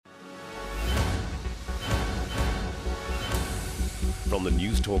From the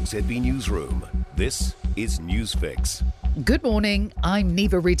News Talk ZB Newsroom, this is Newsfix. Good morning, I'm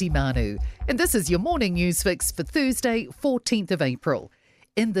Neva Reddy-Manu, and this is your morning Newsfix for Thursday, 14th of April.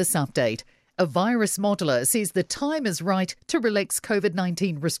 In this update, a virus modeller says the time is right to relax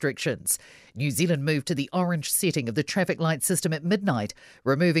COVID-19 restrictions. New Zealand moved to the orange setting of the traffic light system at midnight,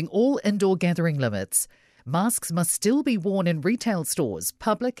 removing all indoor gathering limits. Masks must still be worn in retail stores,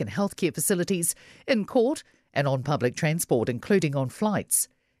 public and healthcare facilities, in court and on public transport, including on flights.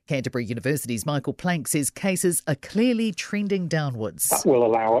 Canterbury University's Michael Plank says cases are clearly trending downwards. That will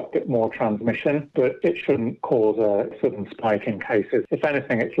allow a bit more transmission, but it shouldn't cause a sudden spike in cases. If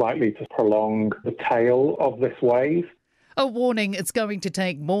anything, it's likely to prolong the tail of this wave. A warning it's going to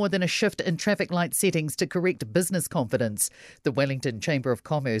take more than a shift in traffic light settings to correct business confidence. The Wellington Chamber of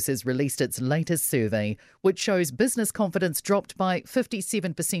Commerce has released its latest survey, which shows business confidence dropped by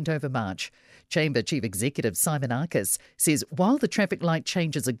 57% over March. Chamber Chief Executive Simon Arkus says while the traffic light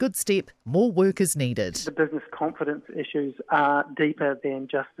change is a good step, more work is needed. The business confidence issues are deeper than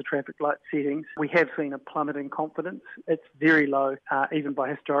just the traffic light settings. We have seen a plummet in confidence. It's very low, even by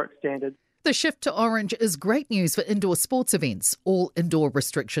historic standards. The shift to orange is great news for indoor sports events. All indoor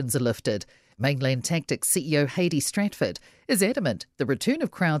restrictions are lifted. Mainland Tactics CEO Heidi Stratford is adamant the return of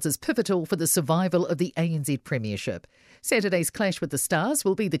crowds is pivotal for the survival of the ANZ Premiership. Saturday's clash with the Stars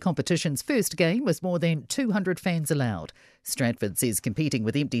will be the competition's first game with more than 200 fans allowed. Stratford says competing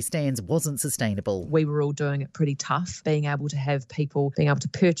with empty stands wasn't sustainable. We were all doing it pretty tough, being able to have people being able to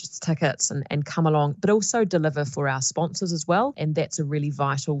purchase tickets and come along, but also deliver for our sponsors as well. And that's a really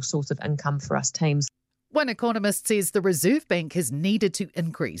vital source of income for us teams. One economist says the Reserve Bank has needed to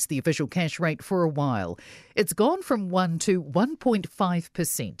increase the official cash rate for a while. It's gone from 1 to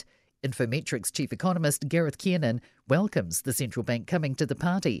 1.5%. Infometrics chief economist Gareth Kiernan welcomes the central bank coming to the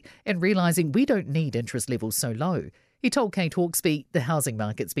party and realising we don't need interest levels so low. He told Kate Hawkesby the housing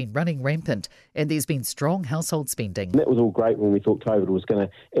market's been running rampant and there's been strong household spending. That was all great when we thought COVID was going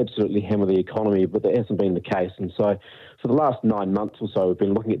to absolutely hammer the economy, but that hasn't been the case. And so for the last 9 months or so, we've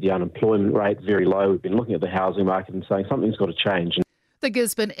been looking at the unemployment rate very low. We've been looking at the housing market and saying something's got to change. The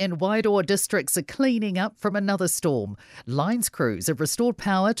Gisborne and Wairoa districts are cleaning up from another storm. Lines crews have restored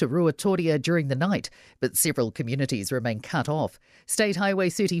power to Ruatoria during the night, but several communities remain cut off. State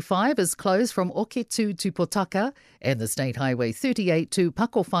Highway 35 is closed from Oketu to Potaka, and the State Highway 38 to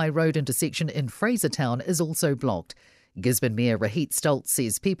Pakowhai Road intersection in Frasertown is also blocked. Gisborne Mayor Rahit Stoltz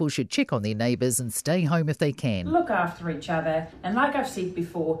says people should check on their neighbours and stay home if they can. Look after each other, and like I've said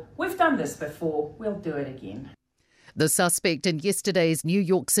before, we've done this before, we'll do it again. The suspect in yesterday's New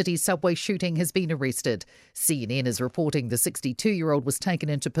York City subway shooting has been arrested. CNN is reporting the 62-year-old was taken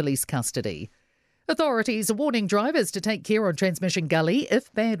into police custody. Authorities are warning drivers to take care on Transmission Gully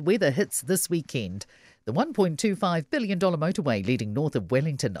if bad weather hits this weekend. The $1.25 billion motorway leading north of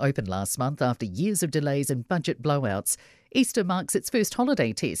Wellington opened last month after years of delays and budget blowouts. Easter marks its first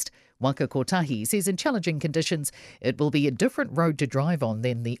holiday test. Waka Kotahi says in challenging conditions it will be a different road to drive on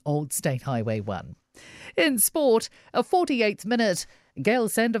than the old State Highway 1. In sport, a 48th minute Gail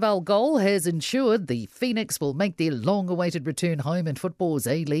Sandoval goal has ensured the Phoenix will make their long-awaited return home in football's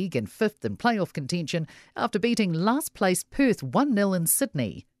A-League and fifth in playoff contention after beating last-place Perth 1-0 in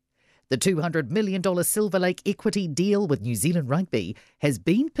Sydney. The $200 million Silver Lake equity deal with New Zealand Rugby has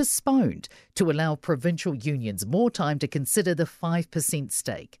been postponed to allow provincial unions more time to consider the 5%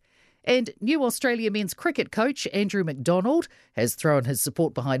 stake. And new Australia men's cricket coach Andrew McDonald has thrown his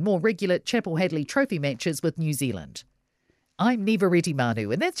support behind more regular Chapel Hadley Trophy matches with New Zealand. I'm Neva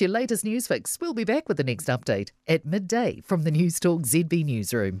Reddy-Manu, and that's your latest news fix. We'll be back with the next update at midday from the News Talk ZB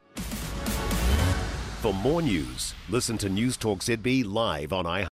Newsroom. For more news, listen to News Talk ZB live on